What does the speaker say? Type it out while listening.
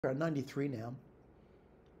We're at 93 now.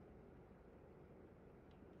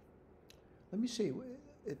 Let me see.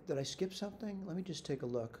 Did I skip something? Let me just take a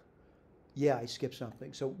look. Yeah, I skipped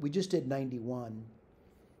something. So we just did 91.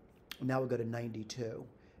 Now we'll go to 92.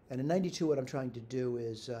 And in 92, what I'm trying to do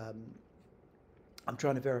is I'm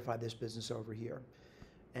trying to verify this business over here.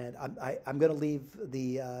 And I'm going to leave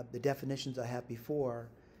the definitions I have before,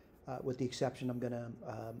 with the exception I'm going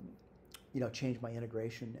to change my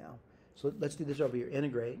integration now. So let's do this over here.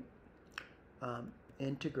 Integrate.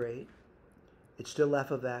 Integrate. It's still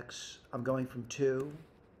f of x. I'm going from 2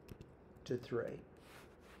 to 3.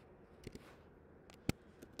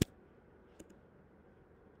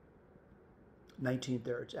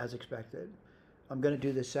 19/3, as expected. I'm going to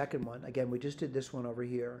do the second one. Again, we just did this one over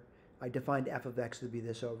here. I defined f of x to be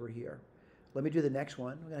this over here. Let me do the next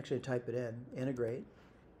one. I'm actually going to type it in. Integrate.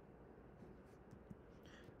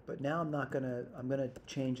 But now I'm going to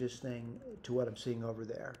change this thing to what I'm seeing over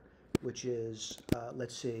there, which is,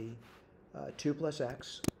 let's see, 2 plus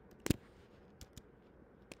x.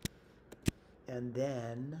 And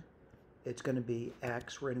then it's going to be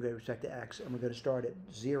x. We're integrating with respect to x. And we're going to start at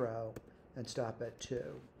 0 and stop at 2.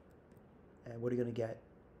 And what are you going to get?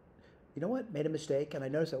 You know what? Made a mistake. And I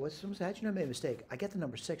noticed that. Someone said, how'd you know I made a mistake? I get the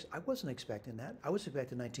number 6. I wasn't expecting that. I was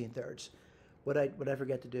expecting 19/3. What I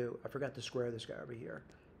forget to do? I forgot to square this guy over here.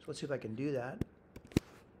 So let's see if I can do that.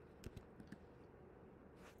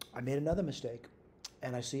 I made another mistake.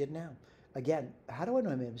 And I see it now. Again, how do I know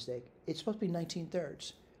I made a mistake? It's supposed to be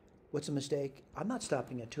 19/3. What's a mistake? I'm not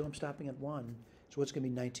stopping at 2. I'm stopping at 1. So what's going to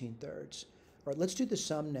be 19/3? All right, let's do the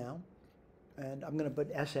sum now. And I'm going to put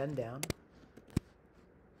Sn down.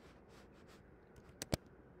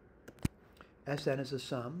 Sn is the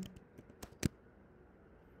sum.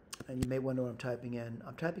 And you may wonder what I'm typing in.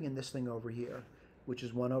 I'm typing in this thing over here, which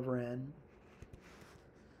is 1 over n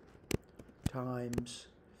times,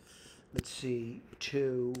 let's see,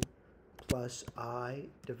 2 plus I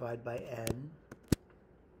divided by n.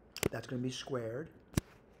 That's going to be squared.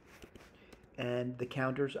 And the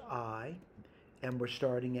counter's I. And we're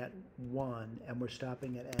starting at 1, and we're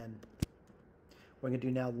stopping at n. We're going to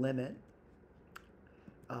do now limit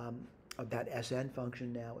of that Sn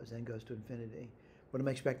function now as n goes to infinity. What am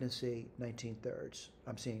I expecting to see? 19/3.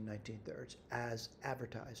 I'm seeing 19/3 as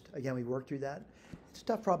advertised. Again, we worked through that. It's a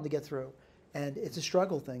tough problem to get through, and it's a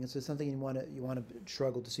struggle thing. It's something you want to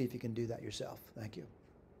struggle to see if you can do that yourself. Thank you.